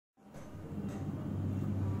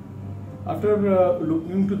After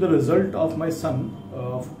looking to the result of my son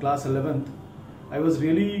of class 11th, I was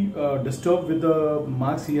really disturbed with the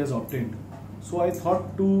marks he has obtained. So I thought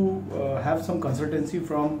to have some consultancy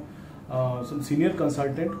from some senior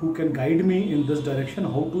consultant who can guide me in this direction,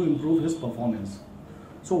 how to improve his performance.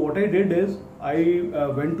 So what I did is I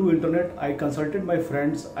went to internet, I consulted my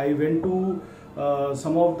friends, I went to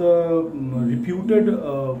some of the reputed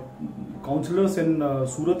counselors in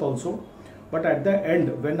Surat also. But at the end,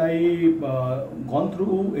 when I gone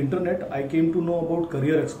through internet, I came to know about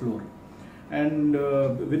Career Explorer. And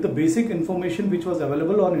with the basic information which was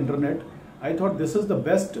available on internet, I thought this is the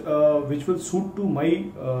best which will suit to my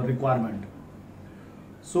requirement.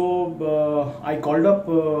 So I called up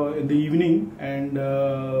in the evening, and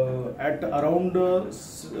at around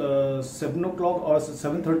 7 o'clock or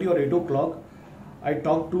 7:30 or 8 o'clock, I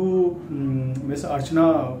talked to Ms. Archana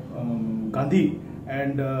Gandhi,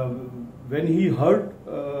 and when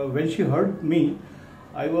she heard me,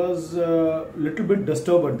 I was a little bit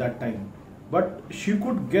disturbed at that time. But she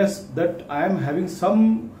could guess that I am having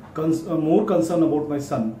some more concern about my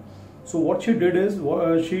son. So what she did is,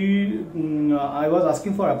 I was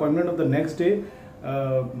asking for appointment of the next day,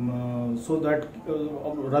 so that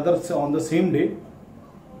rather on the same day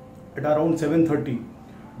at around 7:30.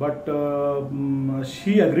 But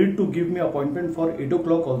she agreed to give me appointment for 8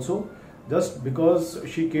 o'clock also, just because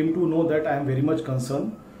she came to know that I am very much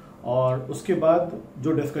concerned. और उसके बाद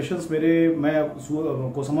जो discussions मैं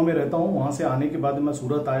कोसमा में रहता हूँ, वहाँ से आने के बाद मैं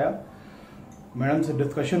सूरत आया, मैडम से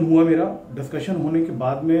डिस्कशन हुआ मेरा। डिस्कशन होने के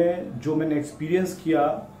बाद में जो मैंने एक्सपीरियंस किया,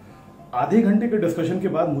 आधे घंटे के डिस्कशन के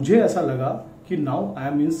बाद मुझे ऐसा लगा कि now I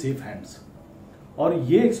am in safe hands. और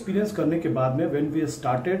ये एक्सपीरियंस करने के बाद में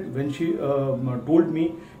व्हेन शी टोल्ड मी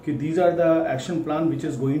कि these are the action plan which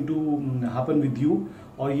is going to happen with you,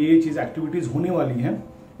 और ये चीज एक्टिविटीज होने वाली हैं,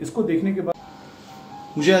 इसको देखने के बाद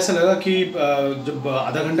मुझे ऐसा लगा कि जब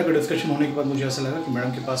आधा घंटा का डिस्कशन होने के बाद मुझे ऐसा लगा कि मैडम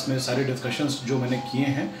के पास में सारे डिस्कशंस जो मैंने किए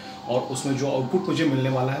हैं और उसमें जो आउटपुट मुझे मिलने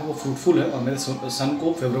वाला है वो फ्रूटफुल है और मेरे सन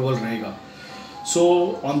को फेवरेबल रहेगा। So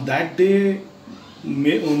on that day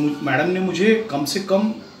madam ने मुझे कम से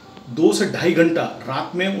कम 2 से ढाई घंटा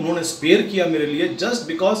रात में उन्होंने स्पेयर किया मेरे लिए, just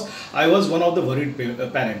because I was one of the worried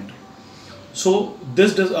parent. So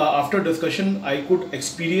this after discussion I could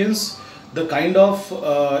experience the kind of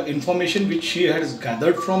information which she has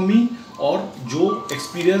gathered from me, और जो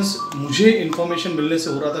एक्सपीरियंस मुझे इन्फॉर्मेशन मिलने से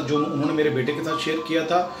हो रहा था, जो उन्होंने मेरे बेटे के साथ शेयर किया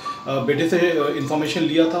था, बेटे से इन्फॉर्मेशन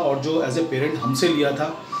लिया था और जो एज ए पेरेंट हमसे लिया था।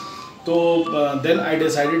 तो देन आई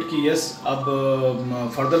डिसाइडेड कि यस, अब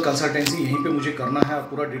फर्दर कंसल्टेंसी यहीं पे मुझे करना है।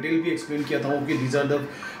 पूरा डिटेल भी एक्सप्लेन किया था वो कि these are the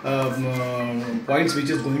points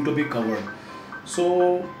which is going to be covered. सो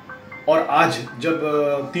और आज जब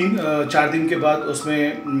 3-4 दिन के बाद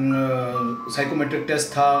उसमें साइकोमेट्रिक टेस्ट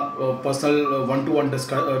था, पर्सनल 1-to-1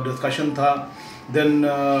 डिस्कशन था, देन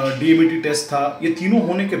DMT टेस्ट था, ये तीनों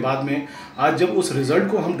होने के बाद में आज जब उस रिज़ल्ट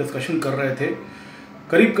को हम डिस्कशन कर रहे थे,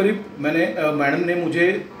 करीब मैडम ने मुझे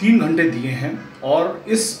 3 घंटे दिए हैं। और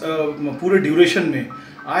इस पूरे ड्यूरेशन में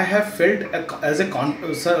I have felt as a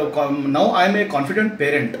now I M A confident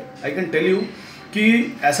parent. I can tell you कि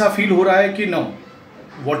ऐसा फील हो रहा है कि now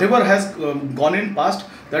whatever has gone in past,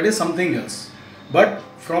 that is something else, but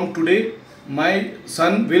from today my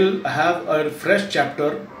son will have a fresh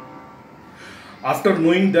chapter after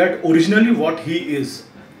knowing that originally what he is.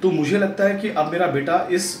 तो मुझे लगता है कि अब मेरा बेटा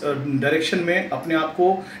इस डायरेक्शन में अपने आप को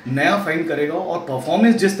नया फाइंड करेगा और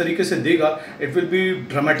परफॉर्मेंस जिस तरीके से देगा, it will be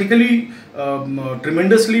dramatically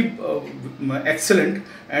tremendously excellent,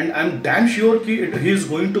 and I am damn sure कि he is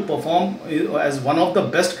going to perform as one of the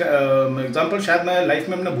best example. शायद मैं लाइफ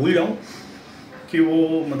में अपने भूल जाऊँ कि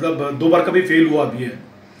वो मतलब 2 बार कभी फेल हुआ भी है।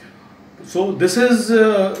 So this is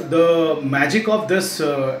the magic of this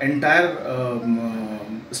entire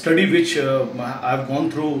study which I've gone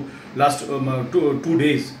through last 2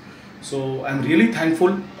 days. So I'm really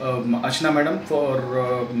thankful Archana madam for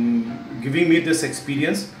giving me this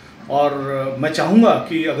experience. और मैं चाहूँगा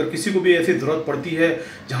कि अगर किसी को भी ऐसी ज़रूरत पड़ती है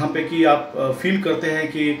जहाँ पे कि आप फील करते हैं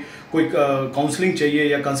कि कोई काउंसलिंग चाहिए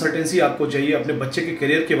या कंसल्टेंसी आपको चाहिए अपने बच्चे के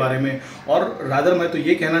करियर के बारे में, और रादर मैं तो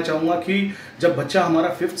ये कहना चाहूँगा कि जब बच्चा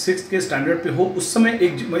हमारा 5th-6th के स्टैंडर्ड पे हो उस समय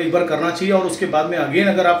एक बार करना चाहिए, और उसके बाद में अगेन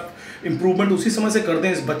अगर आप इम्प्रूवमेंट उसी समय से कर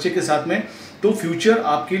दें इस बच्चे के साथ में, तो फ्यूचर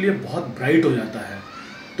आपके लिए बहुत ब्राइट हो जाता है।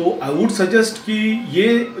 तो आई वुड सजेस्ट कि ये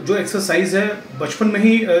जो एक्सरसाइज है बचपन में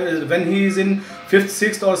he when he is in 5th,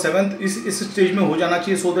 6th और 7th इस स्टेज में हो जाना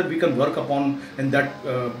चाहिए, so that we can work upon in that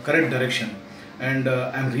correct direction. And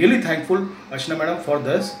I am really thankful Archana madam for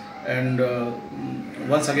this, and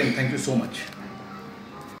once again thank you so much.